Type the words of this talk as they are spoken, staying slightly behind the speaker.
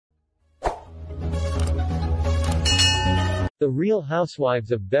The Real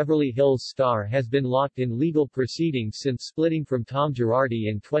Housewives of Beverly Hills star has been locked in legal proceedings since splitting from Tom Girardi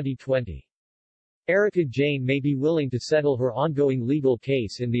in 2020. Erika Jayne may be willing to settle her ongoing legal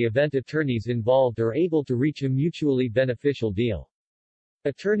case in the event attorneys involved are able to reach a mutually beneficial deal.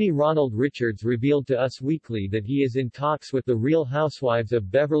 Attorney Ronald Richards revealed to Us Weekly that he is in talks with the Real Housewives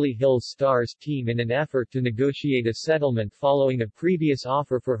of Beverly Hills stars team in an effort to negotiate a settlement following a previous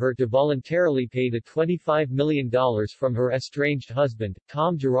offer for her to voluntarily pay the $25 million from her estranged husband,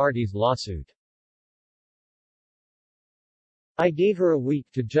 Tom Girardi's lawsuit. "I gave her a week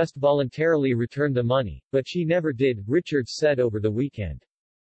to just voluntarily return the money, but she never did," Richards said over the weekend.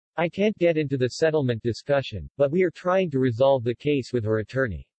 "I can't get into the settlement discussion, but we are trying to resolve the case with her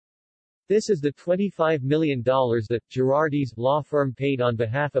attorney. This is the $25 million that Girardi's law firm paid on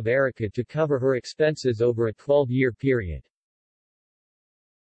behalf of Erika to cover her expenses over a 12-year period."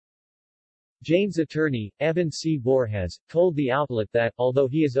 Jayne's attorney, Evan C. Borges, told the outlet that, although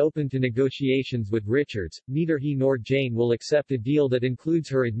he is open to negotiations with Richards, neither he nor Jayne will accept a deal that includes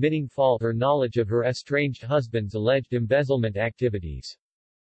her admitting fault or knowledge of her estranged husband's alleged embezzlement activities.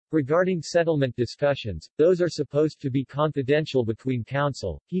 Regarding settlement discussions, those are supposed to be confidential between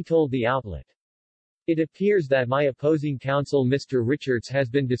counsel, he told the outlet. "It appears that my opposing counsel Mr. Richards has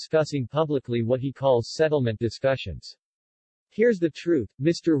been discussing publicly what he calls settlement discussions. Here's the truth,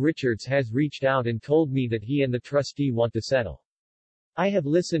 Mr. Richards has reached out and told me that he and the trustee want to settle. I have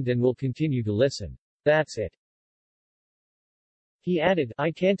listened and will continue to listen. That's it." He added,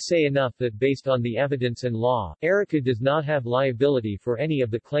 "I can't say enough that based on the evidence and law, Erika does not have liability for any of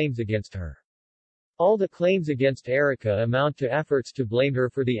the claims against her. All the claims against Erika amount to efforts to blame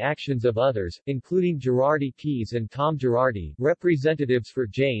her for the actions of others, including Girardi Keys and Tom Girardi." Representatives for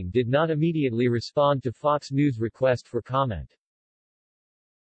Jayne did not immediately respond to Fox News' request for comment.